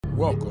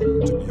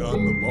Welcome to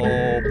Beyond the Ball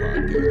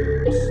podcast.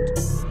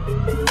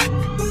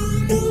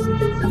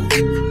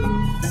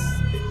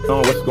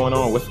 What's going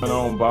on? What's going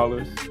on,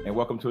 ballers? And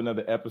welcome to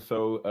another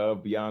episode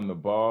of Beyond the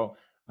Ball.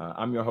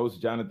 I'm your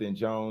host, Jonathan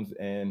Jones,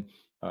 and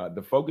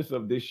the focus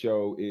of this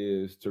show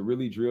is to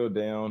really drill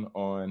down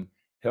on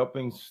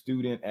helping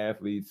student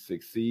athletes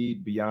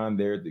succeed beyond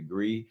their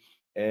degree.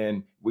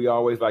 And we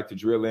always like to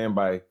drill in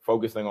by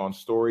focusing on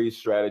stories,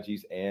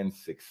 strategies, and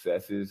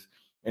successes.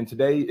 And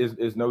today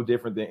is no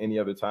different than any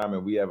other time,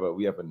 and we have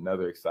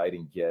another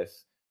exciting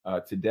guest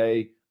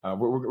today.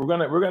 We're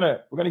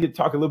gonna get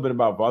talk a little bit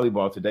about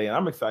volleyball today, and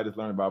I'm excited to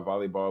learn about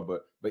volleyball.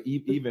 But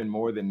even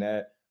more than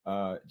that,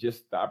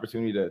 just the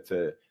opportunity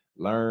to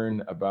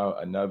learn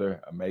about another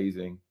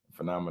amazing,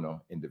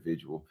 phenomenal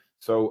individual.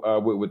 So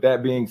with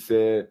that being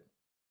said,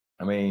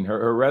 I mean,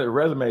 her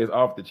resume is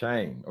off the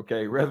chain.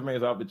 Okay, resume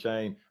is off the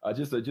chain.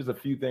 Just a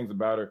few things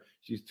about her.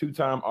 She's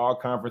two-time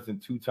All-Conference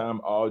and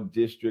two-time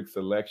All-District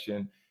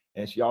selection,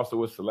 and she also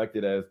was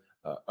selected as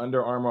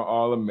Under Armour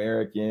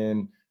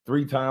All-American,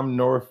 three-time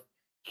North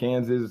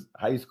Kansas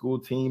High School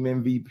Team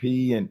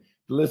MVP, and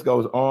the list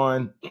goes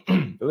on.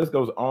 The list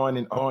goes on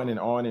and on and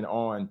on and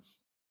on.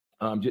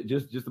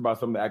 Just about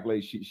some of the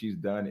accolades she's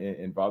done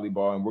in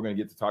volleyball, and we're going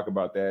to get to talk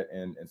about that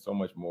and so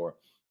much more.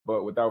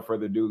 But without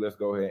further ado, let's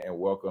go ahead and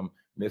welcome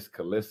Miss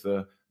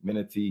Calissa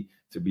Minity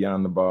to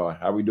Beyond the Ball.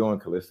 How are we doing,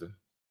 Calissa?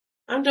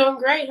 I'm doing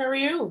great. How are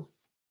you?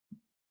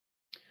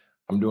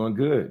 I'm doing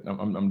good.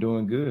 I'm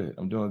doing good.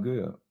 I'm doing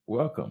good.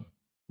 Welcome.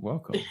 You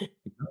know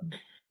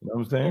what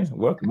I'm saying?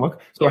 Welcome.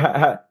 So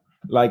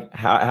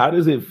how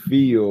does it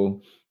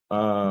feel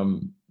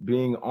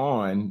being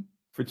on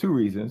for two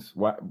reasons?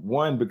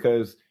 One,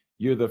 because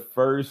you're the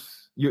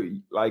first,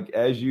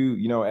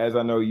 as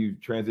I know you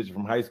transitioned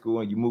from high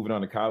school and you're moving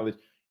on to college,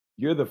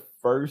 you're the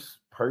first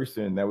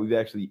person that we've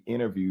actually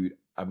interviewed,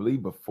 I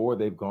believe, before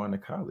they've gone to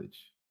college.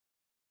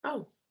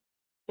 Oh,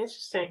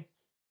 interesting.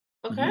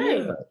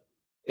 Okay.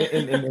 Yeah.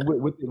 And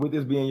with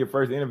this being your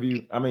first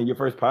interview, I mean, your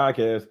first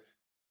podcast,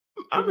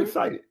 I'm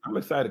excited. I'm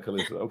excited,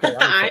 Calissa. Okay.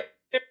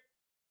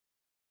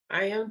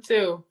 I am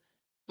too.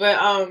 But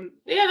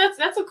yeah,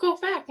 that's a cool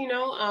fact,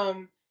 I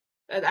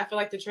feel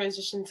like the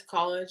transition to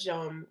college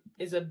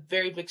is a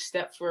very big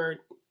step for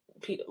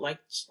like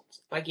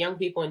young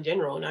people in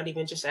general, not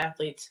even just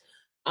athletes.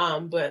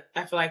 But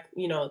I feel like,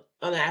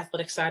 on the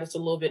athletic side, it's a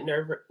little bit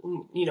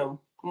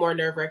more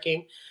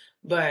nerve-wracking.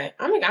 But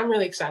I'm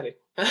really excited.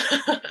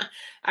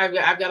 I've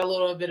got a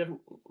little bit of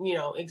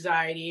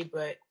anxiety,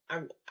 but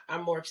I'm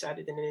more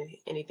excited than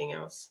anything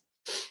else.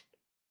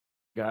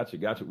 Gotcha.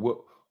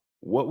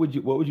 What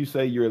would you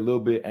say you're a little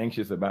bit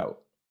anxious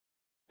about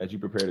as you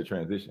prepare to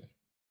transition?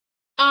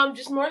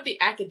 Just more of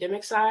the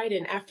academic side.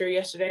 And after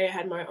yesterday, I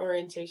had my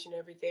orientation,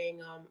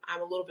 everything.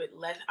 I'm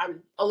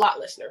a lot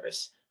less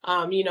nervous.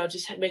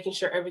 Just making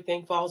sure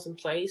everything falls in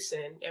place.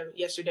 And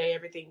yesterday,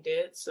 everything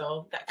did.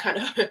 So that kind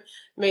of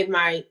made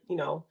my,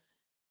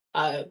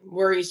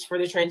 worries for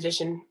the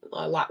transition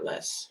a lot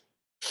less.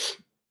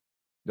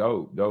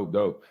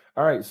 Dope.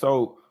 All right.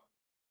 So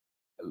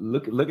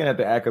looking at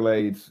the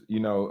accolades,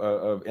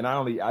 and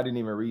I didn't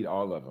even read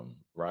all of them,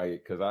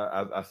 right? Because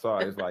I saw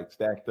it's like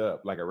stacked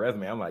up like a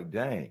resume. I'm like,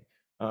 dang.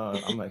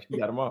 I'm like, she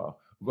got them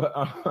all. But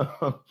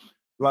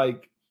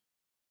like,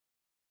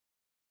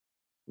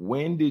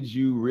 when did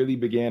you really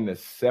begin to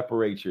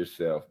separate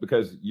yourself?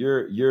 Because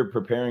you're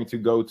preparing to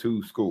go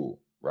to school,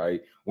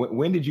 right?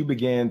 When did you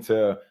begin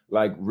to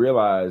like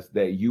realize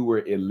that you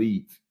were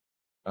elite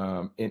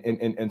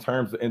in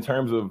terms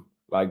of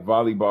like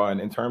volleyball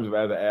and in terms of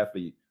as an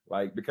athlete?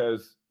 Like,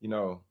 because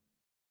there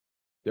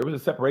was a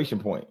separation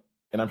point,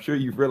 and I'm sure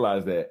you've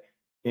realized that.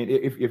 And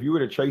if you were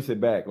to trace it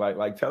back,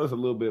 like tell us a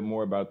little bit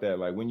more about that.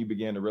 Like when you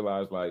began to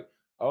realize, like,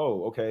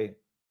 oh, okay,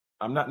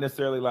 I'm not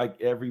necessarily like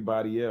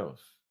everybody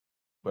else,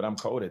 but I'm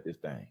cold at this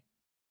thing.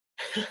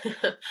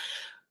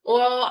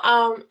 Well,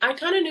 I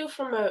kind of knew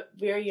from a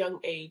very young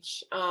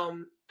age.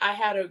 I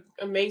had an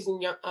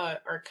amazing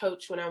our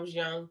coach when I was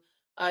young.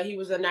 He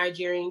was a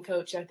Nigerian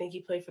coach. I think he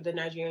played for the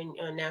Nigerian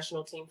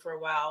national team for a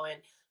while,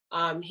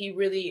 and he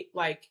really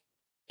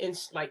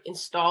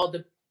installed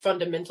the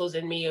fundamentals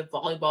in me of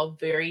volleyball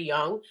very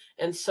young,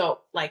 and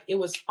so like it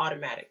was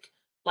automatic.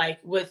 Like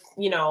with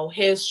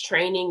his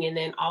training, and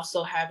then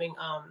also having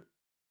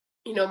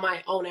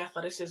my own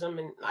athleticism,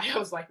 and I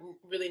was like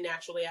really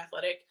naturally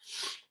athletic,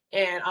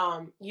 and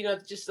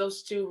just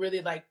those two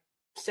really like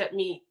set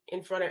me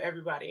in front of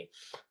everybody.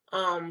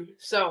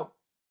 So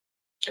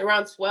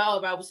around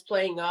 12, I was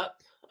playing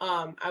up.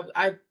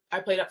 I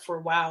played up for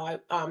a while.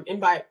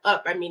 And by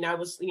up, I mean I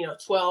was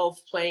 12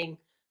 playing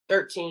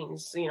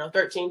 13s,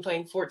 13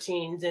 playing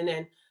 14s, and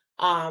then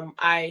when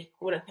I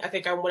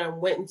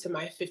went into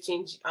my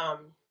 15s,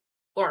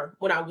 or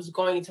when I was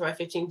going into my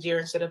 15th year,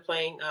 instead of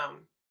playing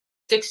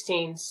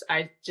 16s,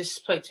 I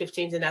just played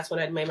 15s, and that's when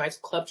I made my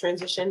club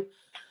transition.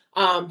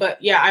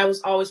 But yeah, I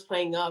was always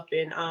playing up,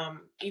 and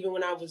even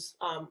when I was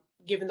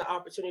given the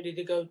opportunity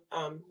to go,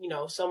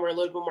 somewhere a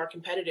little bit more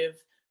competitive,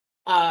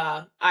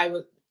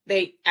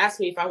 they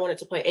asked me if I wanted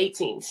to play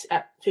 18s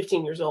at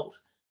 15 years old.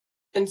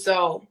 And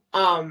so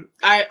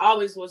I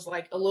always was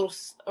like a little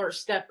or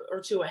step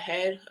or two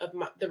ahead of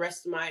the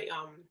rest of my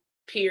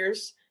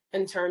peers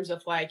in terms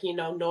of like,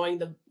 knowing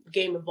the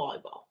game of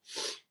volleyball.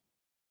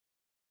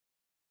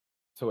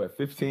 So at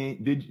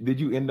 15, did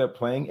you end up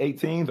playing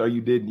 18s, or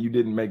you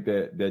didn't make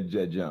that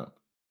jet jump?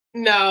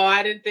 No,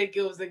 I didn't think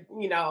it was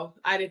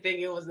I didn't think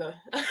it was a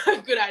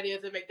good idea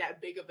to make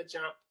that big of a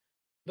jump.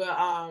 But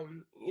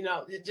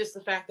just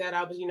the fact that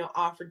I was,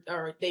 offered,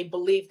 or they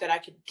believed that I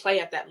could play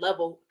at that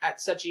level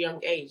at such a young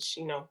age,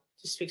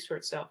 just speaks for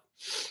itself.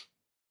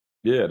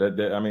 Yeah,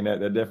 I mean that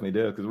definitely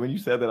does. Because when you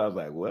said that, I was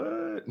like,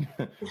 what?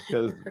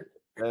 Because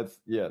that's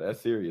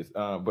serious.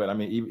 But I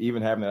mean,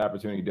 even having that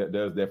opportunity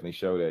does definitely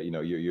show that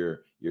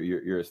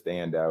you're a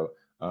standout,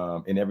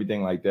 and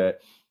everything like that.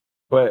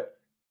 But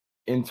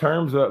in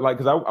terms of like,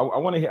 because I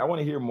want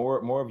to hear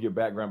more of your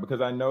background,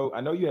 because I know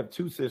you have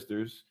two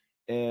sisters,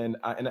 and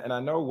I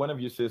know one of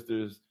your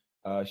sisters,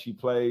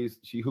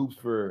 she hoops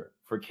for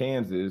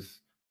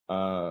Kansas,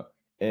 uh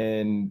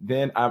and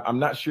then I'm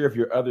not sure if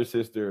your other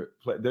sister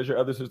does your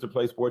other sister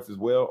play sports as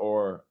well,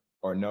 or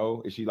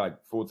no, is she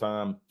like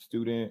full-time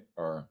student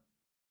or?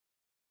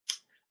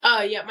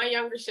 Yeah, my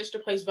younger sister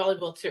plays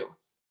volleyball too.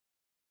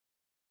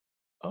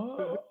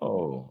 Mhm.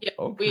 Oh, Yeah,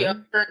 we okay.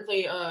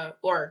 currently,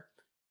 or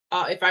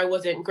if I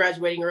wasn't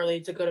graduating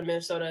early to go to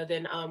Minnesota,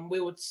 then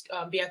we would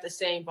be at the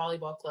same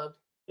volleyball club,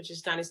 which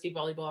is Dynasty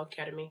Volleyball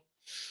Academy.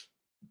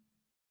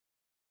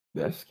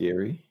 That's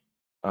scary.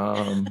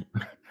 um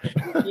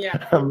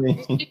Yeah, I she's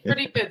mean,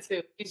 pretty good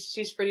too.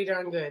 She's pretty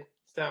darn good.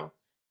 So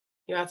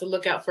you have to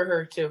look out for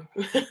her too.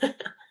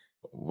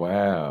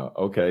 wow.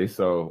 Okay.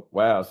 So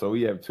wow. So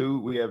we have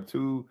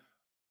two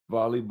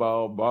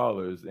volleyball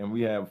ballers, and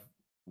we have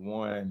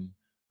one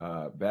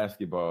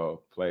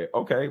basketball player.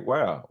 Okay.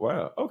 Wow.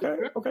 Wow. Okay.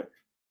 Okay.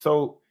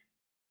 So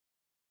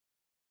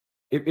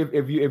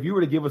if you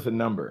were to give us a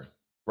number,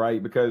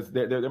 right? Because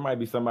there might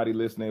be somebody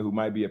listening who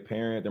might be a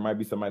parent. There might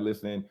be somebody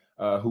listening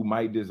who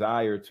might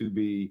desire to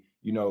be,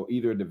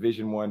 either a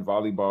Division I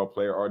volleyball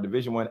player or a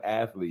Division I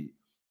athlete.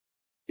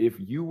 If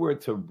you were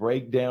to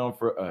break down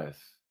for us,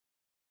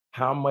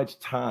 how much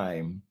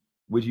time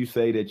would you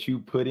say that you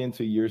put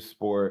into your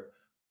sport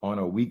on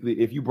a weekly,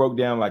 if you broke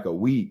down like a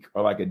week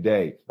or like a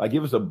day, like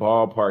give us a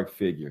ballpark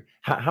figure,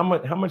 how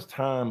much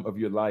time of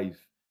your life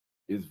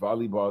is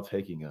volleyball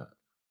taking up?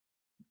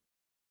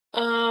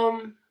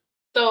 Um,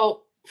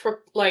 so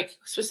for like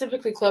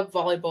specifically club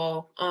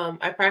volleyball,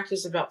 I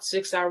practice about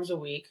 6 hours a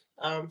week.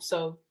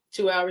 So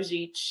 2 hours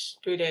each,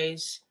 3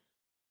 days.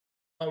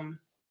 Um,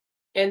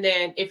 and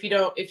then if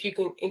you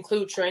can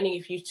include training,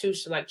 if you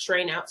choose to like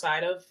train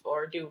outside of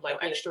or do like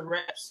extra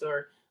reps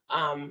or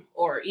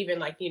even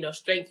like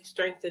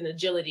strength and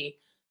agility,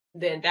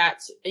 then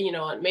that's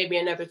maybe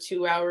another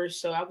 2 hours.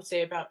 So I would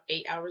say about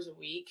 8 hours a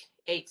week,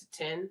 8 to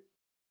 10.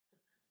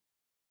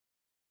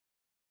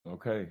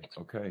 Okay,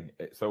 okay.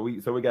 So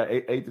we got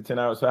eight to 10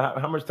 hours. So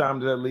how much time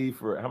does that leave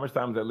for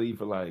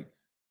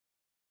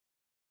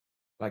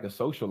like a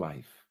social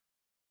life?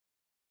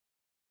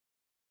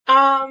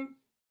 Um,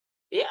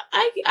 Yeah,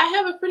 I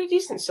have a pretty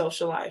decent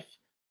social life.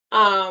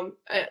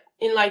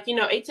 In like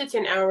 8 to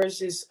 10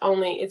 hours is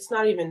only it's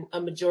not even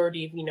a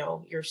majority of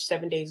your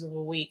 7 days of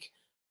a week.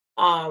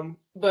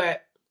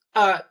 But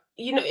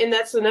and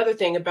that's another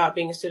thing about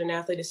being a student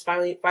athlete is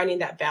finally finding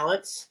that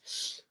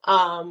balance.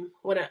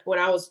 When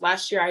I was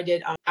last year, I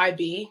did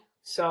IB,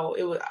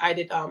 so I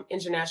did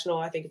international.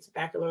 I think it's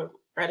baccalaureate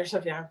or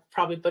something. I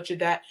probably butchered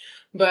that,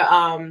 but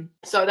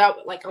so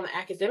that like on the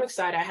academic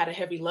side, I had a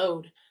heavy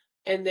load,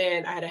 and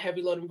then I had a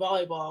heavy load in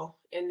volleyball,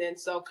 and then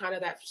so kind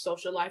of that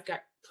social life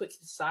got put to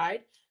the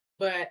side.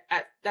 But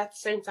at that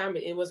same time,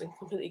 it wasn't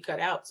completely cut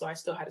out, so I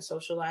still had a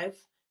social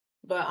life,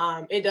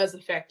 but it does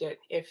affect it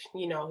if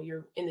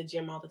you're in the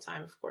gym all the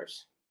time, of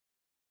course.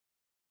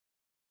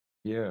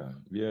 Yeah,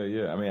 yeah,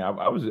 yeah. I mean,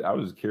 I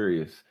was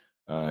curious,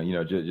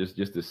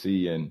 just to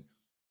see, and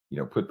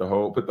put the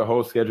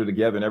whole schedule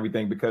together and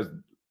everything, because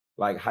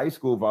like high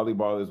school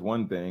volleyball is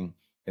one thing,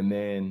 and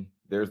then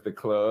there's the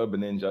club,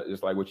 and then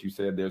just like what you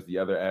said, there's the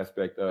other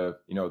aspect of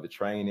the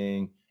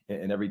training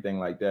and everything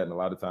like that. And a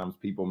lot of times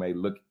people may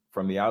look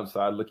from the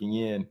outside looking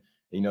in.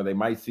 They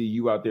might see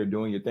you out there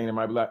doing your thing. They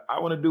might be like, I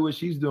want to do what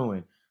she's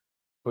doing.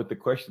 But the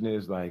question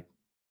is like,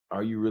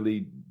 are you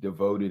really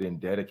devoted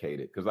and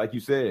dedicated? Because like you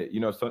said,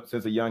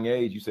 since a young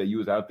age, you said you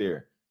was out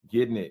there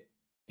getting it.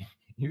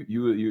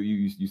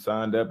 You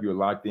signed up, you were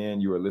locked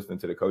in, you were listening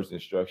to the coach's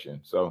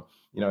instruction. So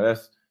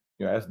that's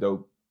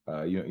dope.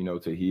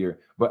 To hear.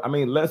 But I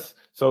mean, let's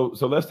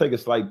take a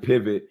slight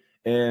pivot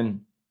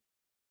and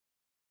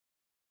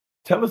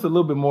tell us a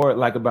little bit more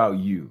like about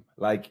you,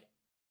 like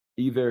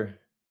either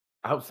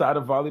outside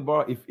of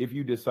volleyball, if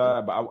you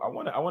decide. But I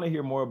want to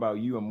hear more about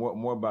you and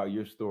more about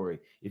your story,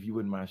 if you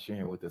wouldn't mind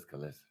sharing with us,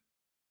 Kalissa.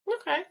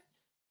 Okay.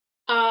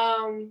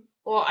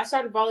 Well, I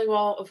started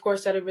volleyball, of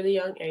course, at a really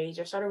young age.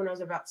 I started when I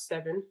was about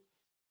 7.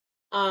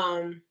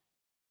 Um,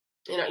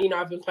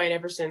 I've been playing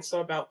ever since.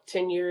 So about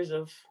 10 years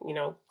of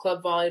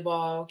club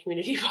volleyball,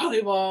 community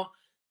volleyball.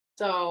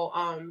 So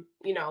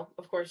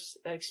of course,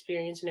 that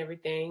experience and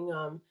everything.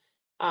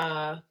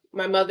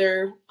 My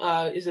mother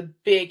is a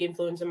big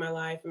influence in my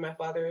life, and my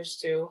father is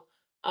too.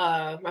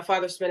 My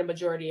father spent a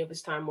majority of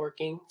his time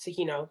working to,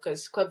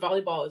 because club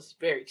volleyball is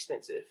very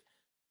expensive,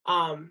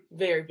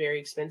 very, very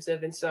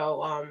expensive. And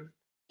so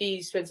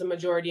he spends a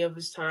majority of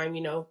his time,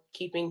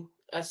 keeping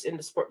us in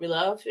the sport we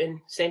love. And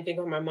same thing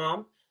with my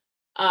mom.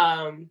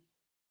 Um,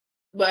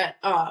 but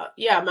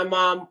yeah, my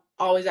mom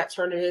always at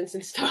tournaments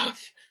and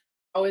stuff,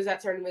 always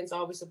at tournaments,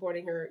 always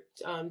supporting her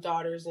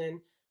daughters. And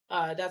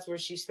that's where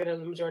she spent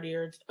the majority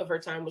of her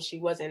time when she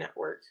wasn't at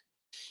work.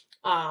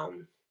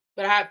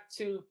 But I have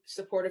two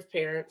supportive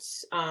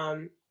parents,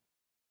 and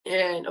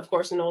of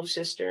course, an older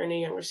sister and a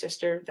younger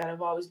sister that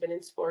have always been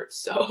in sports.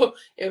 So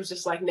it was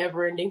just like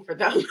never ending for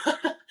them.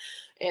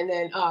 And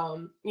then,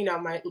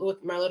 my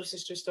little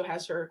sister still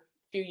has her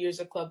few years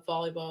of club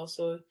volleyball,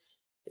 so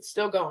it's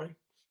still going.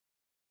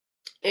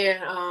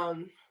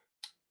 And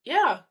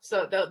yeah,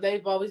 so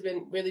they've always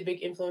been really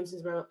big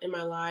influences in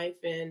my life.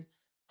 And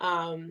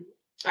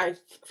I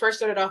first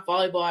started off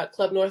volleyball at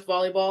Club North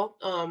Volleyball,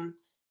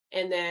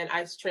 and then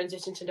I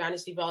transitioned to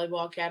Dynasty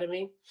Volleyball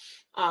Academy.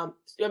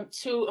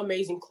 Two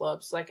amazing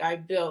clubs. Like I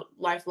built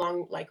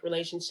lifelong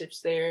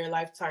relationships there,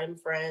 lifetime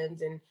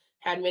friends, and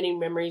had many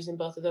memories in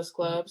both of those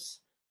clubs.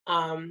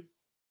 And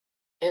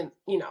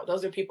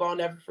those are people I'll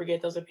never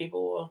forget. Those are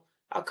people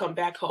I'll come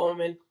back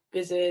home and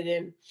visit,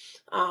 and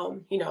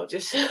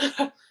just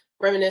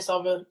reminisce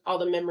over all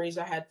the memories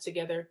I had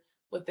together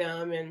with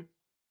them. And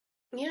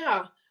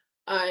yeah,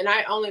 and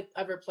I only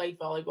ever played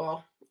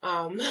volleyball.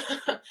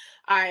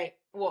 I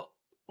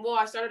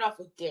I started off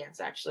with dance.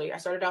 Actually, I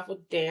started off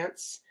with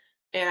dance,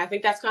 and I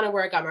think that's kind of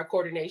where I got my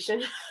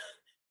coordination.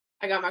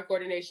 I got my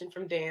coordination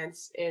from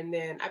dance, and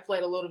then I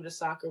played a little bit of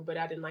soccer, but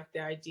I didn't like the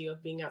idea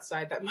of being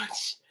outside that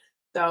much.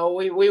 So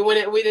we went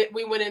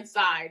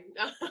inside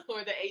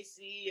or the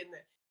AC and the.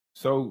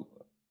 So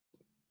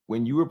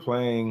when you were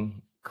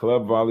playing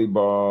club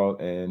volleyball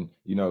and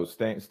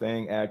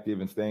staying active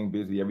and staying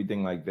busy,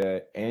 everything like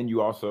that, and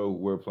you also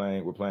were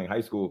playing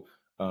high school,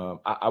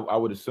 I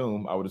would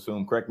assume,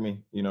 correct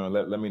me,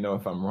 let me know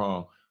if I'm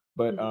wrong,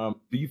 but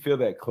do you feel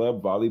that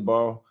club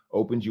volleyball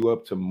opened you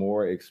up to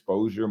more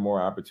exposure,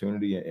 more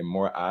opportunity, and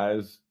more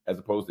eyes as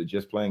opposed to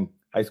just playing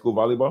high school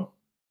volleyball?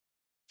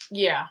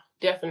 Yeah,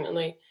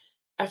 definitely.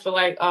 I feel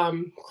like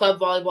club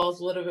volleyball is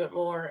a little bit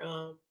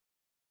more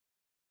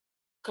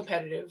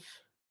competitive.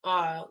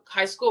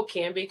 High school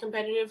can be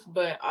competitive,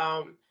 but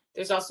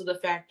there's also the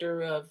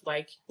factor of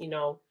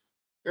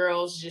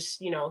girls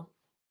just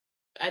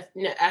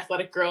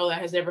athletic girl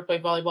that has never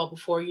played volleyball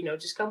before,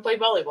 just come play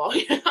volleyball.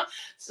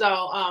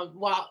 So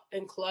while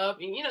in club,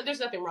 and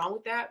there's nothing wrong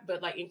with that,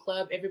 but like in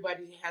club,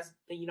 everybody has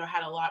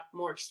had a lot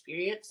more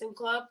experience in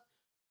club,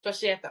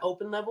 especially at the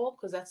open level,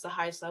 because that's the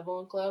highest level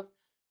in club.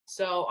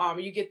 So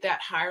you get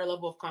that higher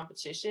level of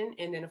competition,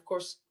 and then of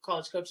course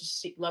college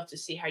coaches love to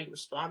see how you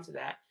respond to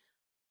that.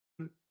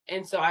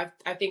 And so I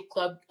think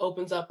club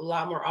opens up a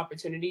lot more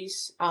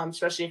opportunities,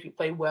 especially if you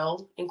play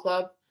well in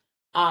club,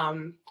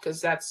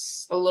 because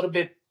that's a little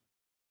bit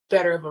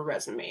better of a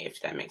resume, if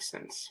that makes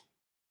sense.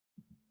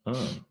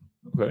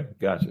 Okay,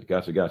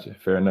 gotcha.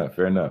 Fair enough.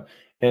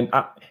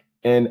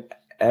 And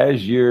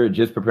as you're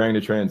just preparing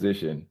to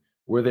transition,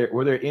 were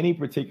there any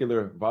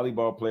particular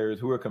volleyball players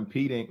who were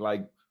competing?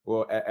 Like,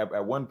 well,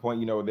 at one point,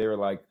 they were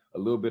like a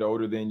little bit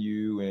older than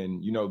you,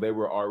 and they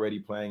were already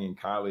playing in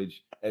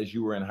college as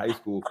you were in high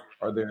school.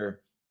 Are there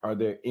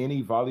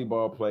any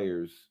volleyball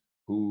players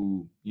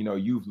who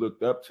you've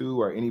looked up to,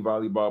 or any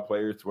volleyball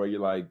players to where you're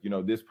like,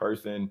 this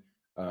person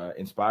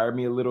inspired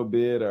me a little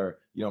bit, or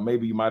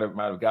maybe you might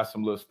have got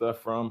some little stuff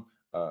from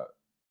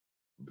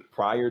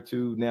prior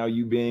to now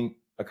you being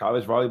a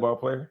college volleyball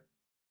player?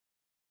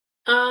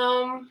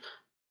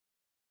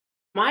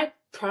 My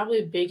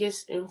probably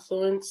biggest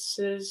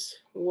influences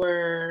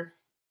were,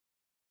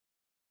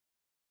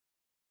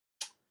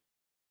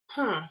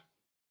 that's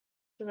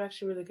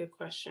actually a really good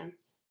question.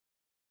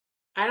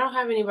 I don't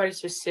have anybody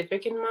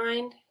specific in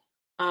mind.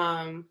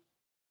 I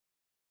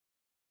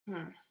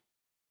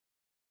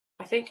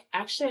think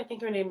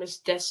her name is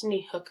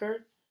Destiny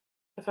Hooker,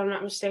 if I'm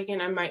not mistaken.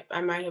 I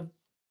might have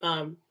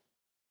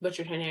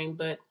butchered her name,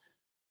 but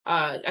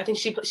I think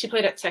she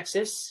played at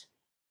Texas,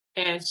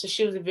 and so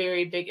she was a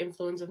very big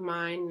influence of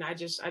mine. And I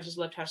just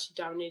loved how she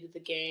dominated the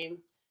game.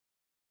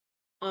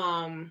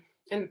 And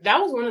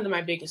that was one of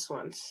my biggest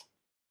ones.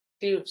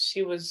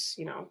 She was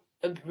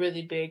a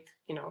really big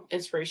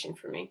inspiration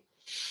for me.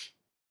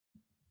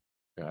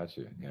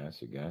 Gotcha.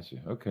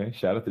 Okay,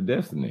 shout out to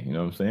Destiny. You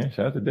know what I'm saying?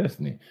 Shout out to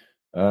Destiny.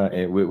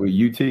 And with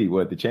UT,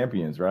 what, the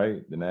champions,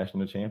 right? The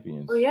national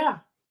champions. Oh yeah,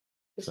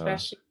 So,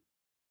 especially.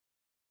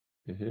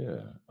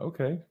 yeah.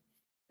 Okay.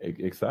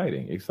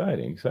 Exciting.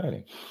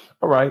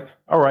 All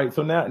right.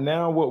 So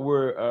now what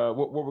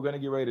we're gonna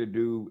get ready to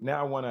do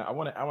now. I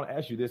wanna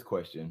ask you this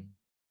question,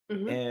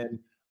 and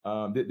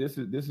this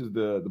is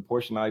the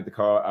portion I like to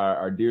call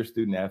our Dear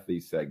Student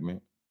Athlete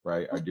segment,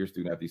 right? Our Dear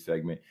Student Athlete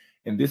segment,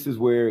 and this is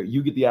where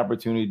you get the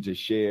opportunity to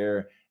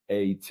share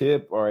a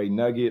tip or a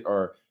nugget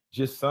or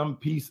just some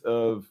piece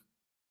of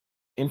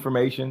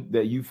information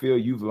that you feel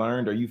you've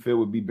learned or you feel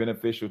would be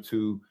beneficial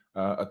to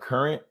a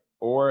current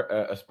or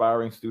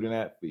aspiring student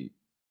athlete?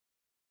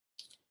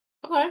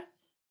 Okay.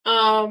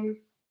 And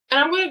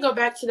I'm going to go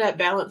back to that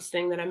balance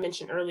thing that I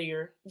mentioned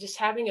earlier, just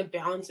having a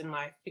balance in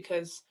life,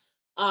 because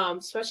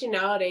especially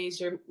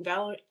nowadays,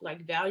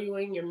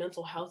 valuing your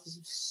mental health is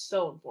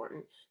so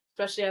important,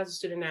 especially as a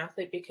student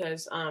athlete,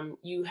 because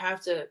you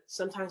have to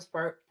sometimes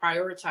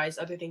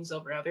prioritize other things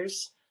over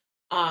others.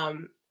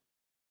 Um,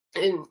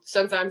 and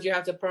sometimes you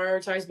have to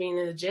prioritize being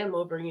in the gym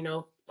over,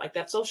 like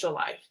that social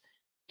life.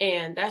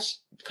 And that's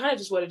kind of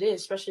just what it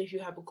is, especially if you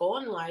have a goal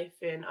in life,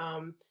 and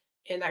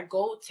that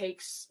goal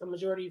takes a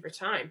majority of your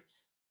time.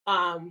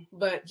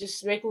 But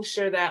just making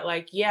sure that,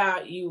 like,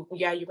 you're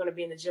going to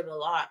be in the gym a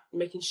lot,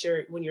 making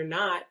sure when you're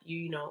not,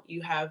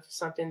 you have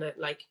something that,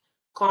 like,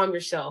 calm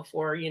yourself,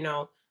 or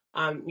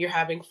you're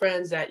having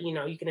friends that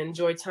you can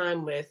enjoy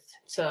time with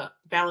to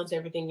balance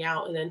everything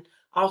out. And then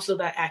also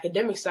that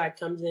academic side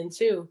comes in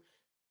too.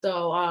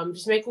 So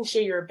just making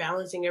sure you're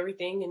balancing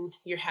everything and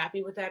you're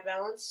happy with that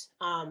balance,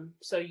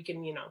 so you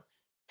can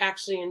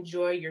actually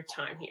enjoy your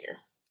time here.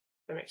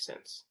 If that makes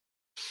sense.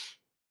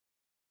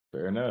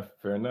 Fair enough.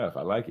 Fair enough.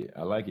 I like it.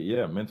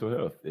 Yeah, mental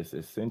health is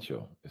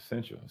essential.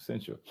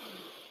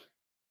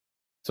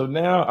 So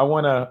now I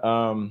want to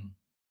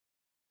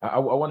I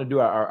want to do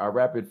our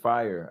rapid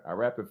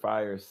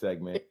fire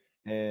segment,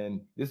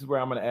 and this is where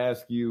I'm going to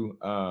ask you.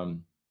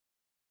 I'm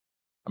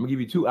going to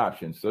give you two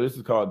options. So this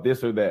is called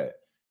this or that,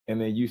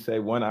 and then you say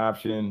one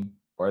option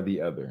or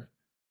the other.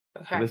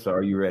 Okay. Alyssa,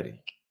 are you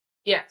ready?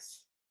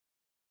 Yes.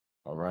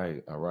 All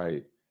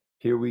right.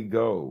 Here we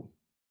go.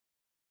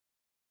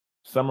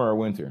 Summer or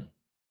winter?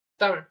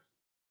 Summer.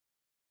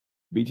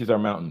 Beaches or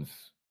mountains?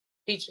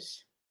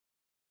 Beaches.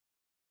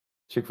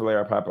 Chick-fil-A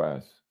or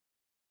Popeyes?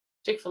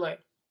 Chick-fil-A.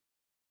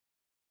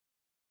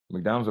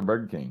 McDonald's or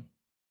Burger King?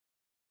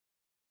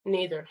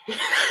 Neither.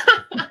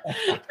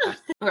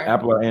 Okay.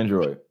 Apple or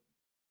Android?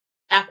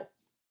 Apple.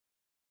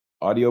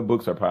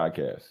 Audiobooks or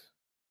podcasts?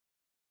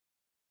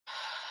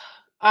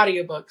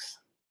 Audiobooks.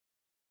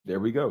 There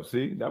we go.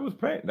 See, that was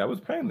painless.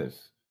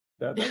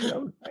 That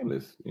was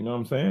painless. You know what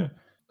I'm saying?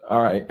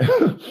 All right.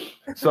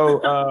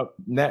 So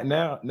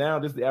now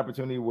this is the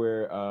opportunity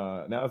where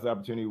I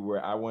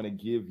want to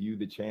give you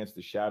the chance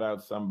to shout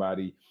out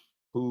somebody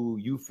who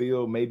you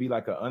feel maybe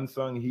like an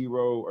unsung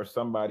hero, or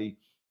somebody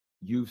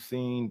you've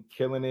seen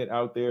killing it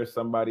out there,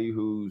 somebody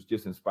who's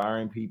just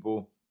inspiring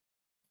people,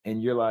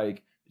 and you're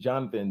like,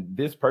 Jonathan,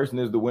 this person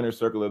is the winner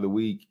circle of the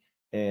week,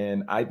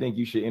 and I think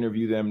you should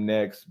interview them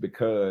next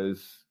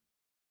because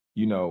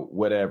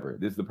whatever.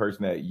 This is the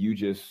person that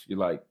you're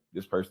like,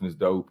 this person is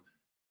dope.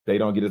 They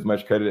don't get as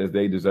much credit as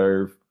they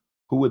deserve.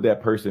 Who would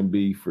that person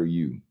be for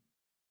you?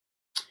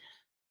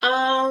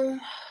 I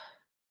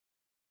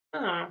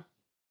don't know.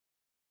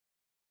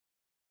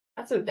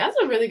 That's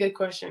a really good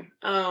question.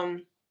 I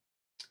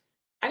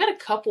got a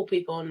couple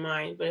people in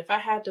mind, but if I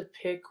had to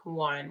pick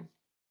one,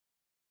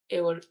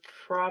 it would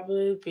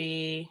probably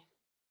be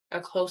a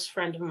close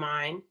friend of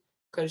mine,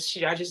 because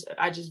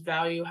I just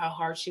value how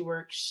hard she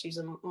works. She's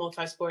a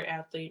multi-sport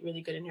athlete,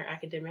 really good in her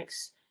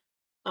academics.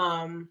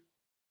 But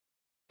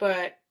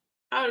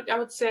I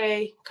would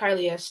say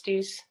Kylie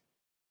Estes.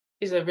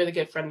 She's a really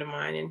good friend of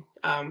mine,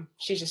 and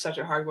she's just such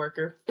a hard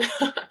worker.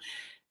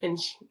 And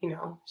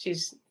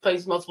she's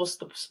plays multiple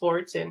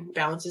sports and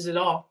balances it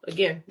all.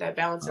 Again, that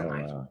balance in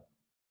life.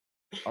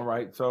 All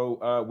right.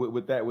 So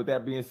with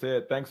that being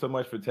said, thanks so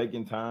much for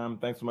taking time.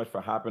 Thanks so much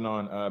for hopping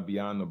on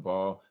Beyond the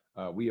Ball.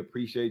 We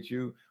appreciate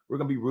you. We're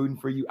gonna be rooting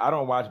for you. I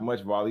don't watch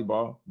much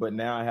volleyball, but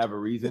now I have a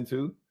reason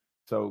to.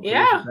 So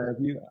yeah, thank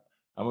you.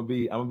 I'm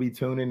gonna be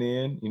tuning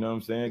in. You know what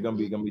I'm saying? Gonna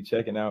be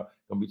checking out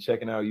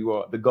you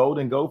all, the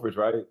Golden Gophers,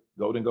 right?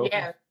 Golden Gophers.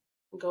 Yeah,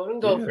 Golden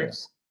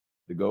Gophers. Yeah.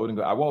 The Golden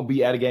Gophers. I won't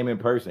be at a game in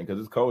person because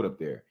it's cold up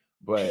there.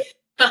 But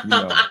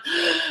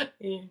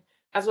yeah,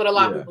 that's what a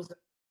lot of people say.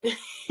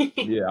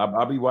 Yeah,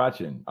 I'll be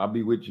watching. I'll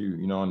be with you,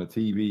 on the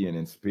TV and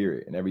in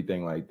spirit and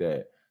everything like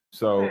that.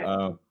 So,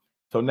 Right.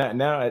 So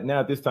now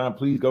at this time,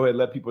 please go ahead and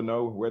let people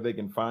know where they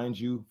can find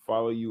you,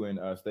 follow you, and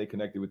stay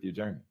connected with your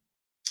journey.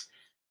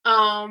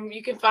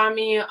 You can find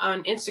me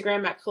on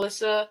Instagram at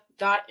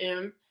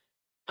Calissa.m.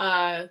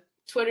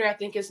 Twitter, I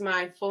think, is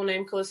my full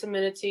name, Calissa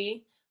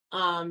Menete.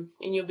 And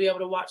you'll be able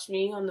to watch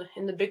me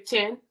in the Big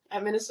Ten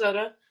at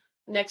Minnesota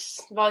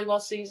next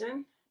volleyball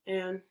season.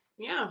 And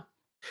yeah,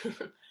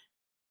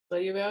 so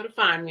you'll be able to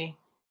find me.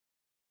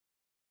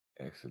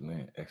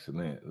 Excellent.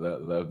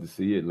 Love to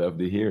see it. Love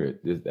to hear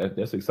it.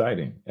 That's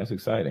exciting.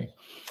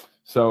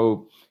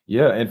 So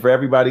yeah, and for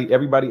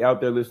everybody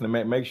out there listening,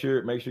 make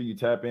sure you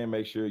tap in.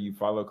 Make sure you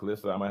follow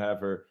Calissa. I'm gonna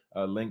have her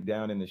link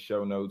down in the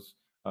show notes.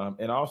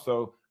 And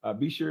also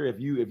be sure,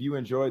 if you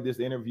enjoyed this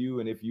interview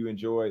and if you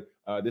enjoy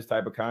this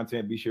type of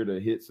content, be sure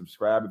to hit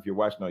subscribe if you're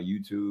watching on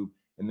YouTube.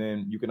 And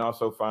then you can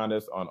also find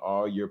us on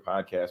all your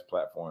podcast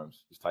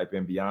platforms. Just type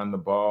in Beyond the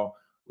Ball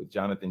with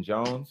Jonathan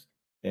Jones.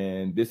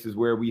 And this is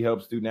where we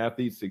help student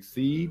athletes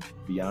succeed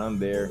beyond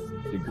their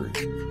degree.